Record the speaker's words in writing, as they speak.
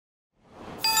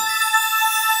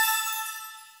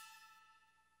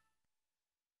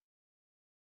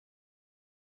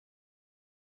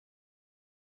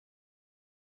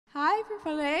Hi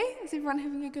everybody, is everyone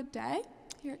having a good day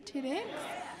here at TEDx?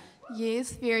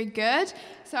 Yes, very good.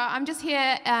 So I'm just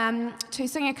here to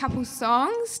sing a couple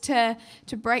songs to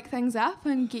break things up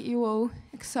and get you all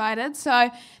excited. So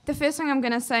the first song I'm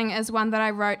going to sing is one that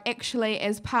I wrote actually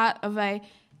as part of a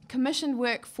commissioned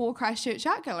work for Christchurch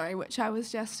Art Gallery, which I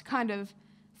was just kind of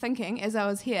thinking as I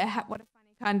was here, what a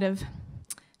funny kind of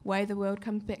way the world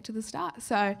comes back to the start.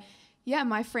 So yeah,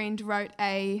 my friend wrote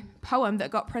a poem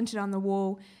that got printed on the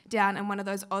wall down in one of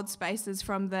those odd spaces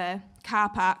from the car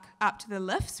park up to the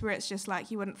lifts, where it's just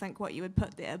like you wouldn't think what you would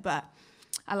put there, but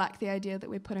I like the idea that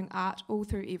we're putting art all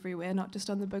through everywhere, not just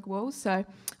on the big walls. So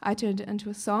I turned it into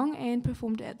a song and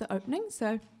performed it at the opening,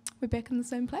 so we're back in the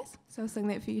same place. So I'll sing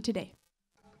that for you today.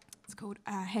 It's called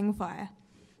Hang Fire.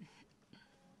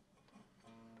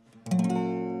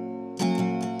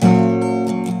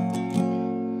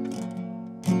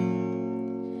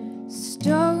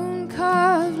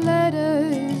 Stone-carved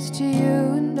letters to you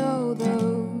and all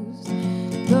those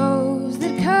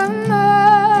that come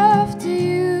after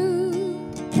you.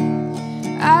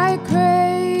 I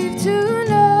crave to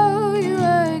know you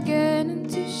again and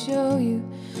to show you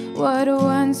what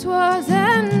once was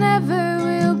and never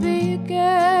will be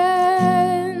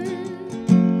again.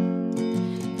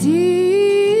 Dearest,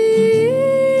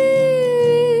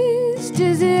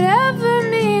 does it ever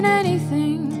mean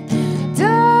anything?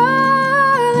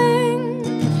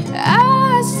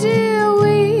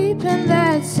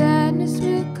 Sadness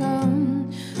will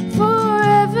come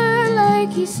forever,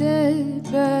 like he said,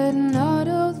 but not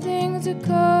all things are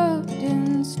carved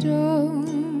in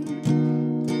stone.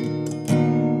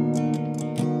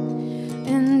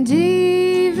 And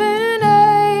even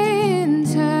in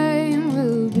time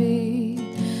will be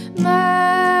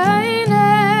mine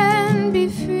and be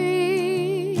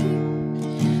free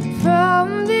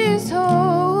from this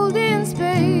holding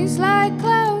space, like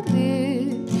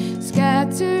cloud-lit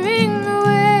scattering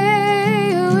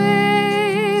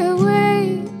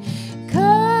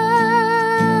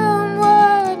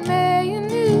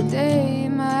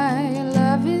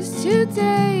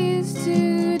today is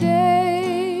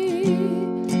today.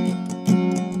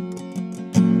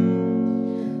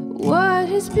 What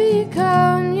has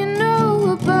become, you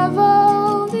know, above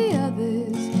all the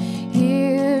others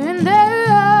here and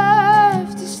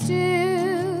thereafter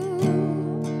still?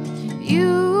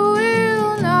 You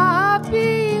will not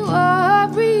be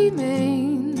what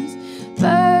remains,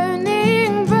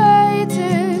 burning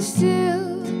brighter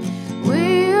still.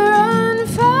 We're on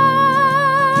fire.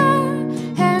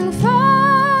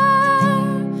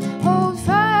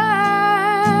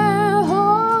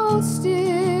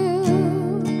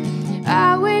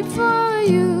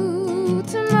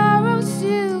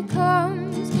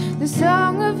 The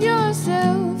song of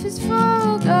yourself is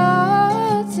forgotten,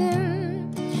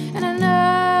 and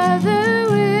another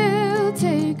will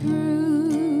take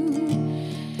root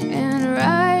and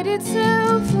write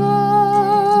itself onto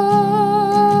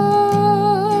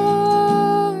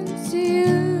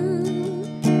you,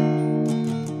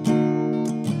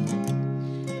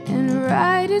 and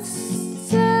write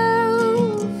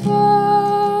itself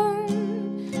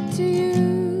onto you.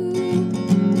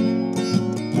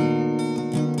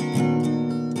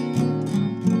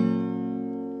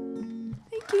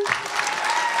 Thank you.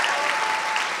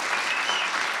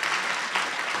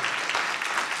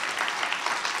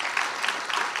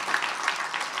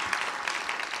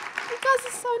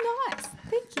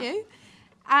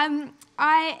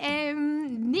 I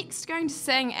am next going to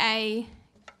sing a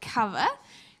cover,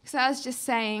 because I was just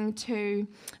saying to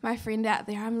my friend out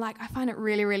there, I'm like, I find it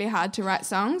really, really hard to write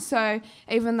songs. So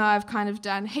even though I've kind of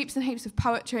done heaps and heaps of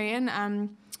poetry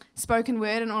and spoken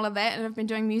word and all of that, and I've been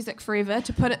doing music forever,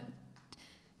 to put it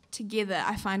together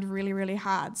I find really, really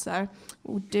hard. So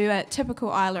we'll do a typical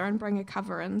Isla and bring a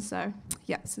cover in. So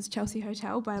yeah, this is Chelsea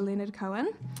Hotel by Leonard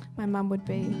Cohen. My mum would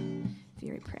be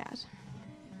very proud.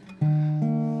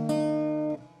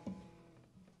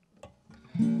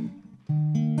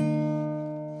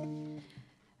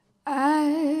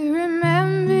 I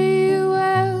remember you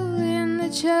well in the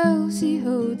Chelsea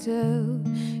Hotel.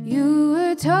 You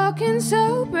were talking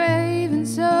so brave and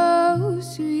so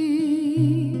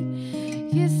sweet,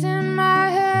 kissing my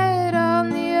head on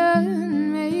the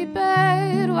unmade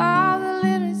bed while the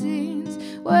limousines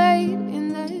wait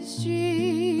in the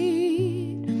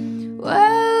street.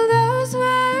 Well, those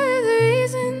were the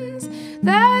reasons.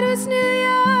 That was New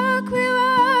York. We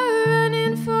were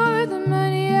running for the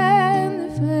money and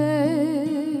the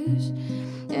flesh,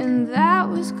 and that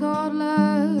was called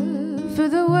love. For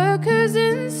the workers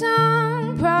in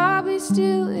song, probably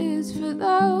still is for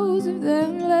those of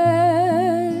them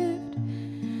left.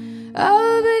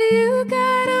 Oh, but you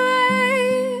got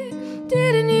away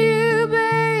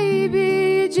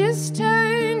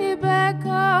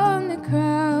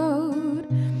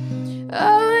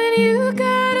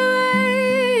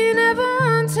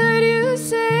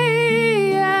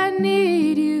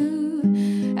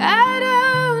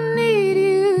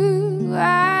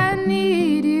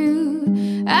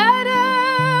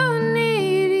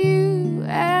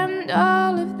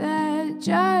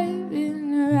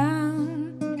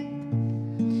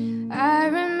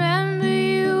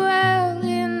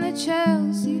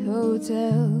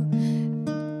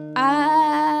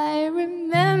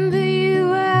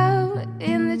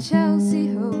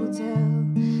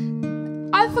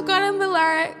forgotten the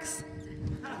lyrics.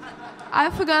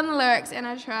 I've forgotten the lyrics and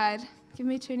I tried. Give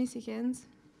me 20 seconds.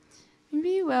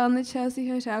 Maybe you will in the Chelsea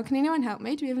Hotel. Can anyone help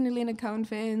me? Do we have any Leonard Cohen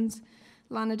fans?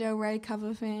 Lana Del Rey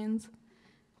cover fans?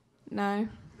 No.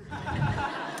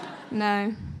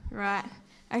 No. Right.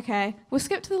 Okay. We'll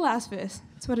skip to the last verse.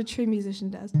 That's what a true musician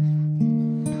does.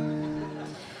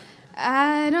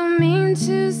 I don't mean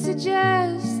to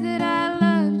suggest that I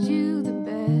loved you the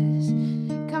best.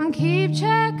 Come keep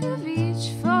track of each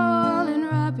fallen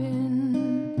robin.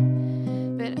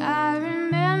 But I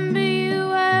remember you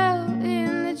well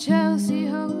in the Chelsea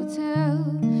Hotel.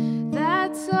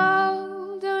 That's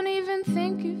all. Don't even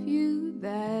think of you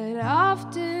that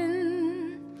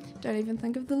often. Don't even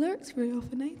think of the lyrics very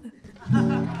often either.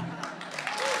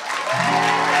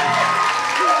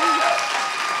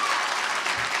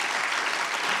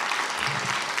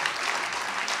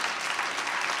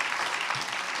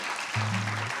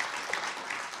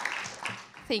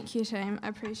 Thank you, team. I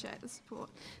appreciate the support.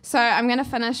 So I'm going to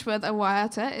finish with a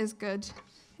waiata, as good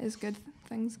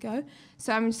things go.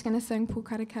 So I'm just going to sing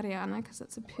Pukara Kariana because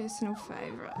it's a personal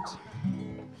favourite.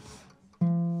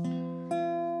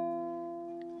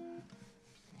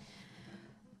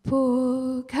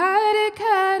 Pukara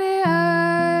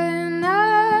Kariana,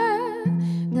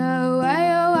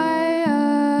 ngawaya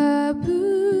waya pu,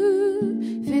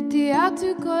 fiti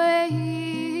atu koe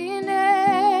hine,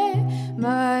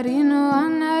 marino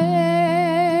ana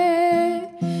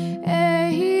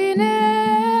hine,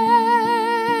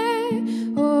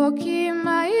 o ki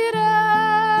maira,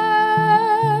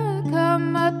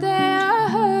 kamate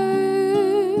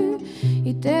ahau,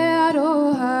 I te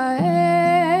aroha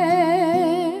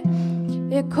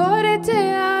e kore te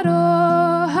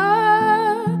aroha,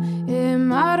 e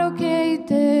maro kei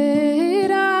te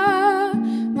hira,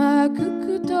 ma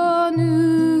kuku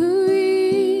tonui,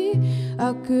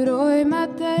 a kuroi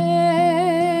mata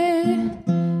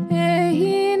e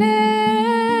hine,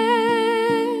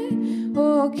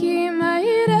 o ki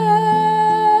maira,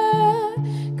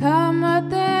 ka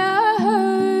mate ahau,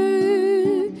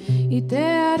 I te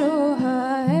aroha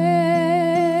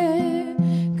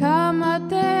ka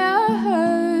mate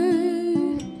ahau,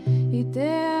 I te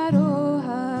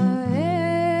aroha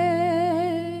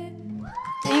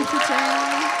Thank you, team.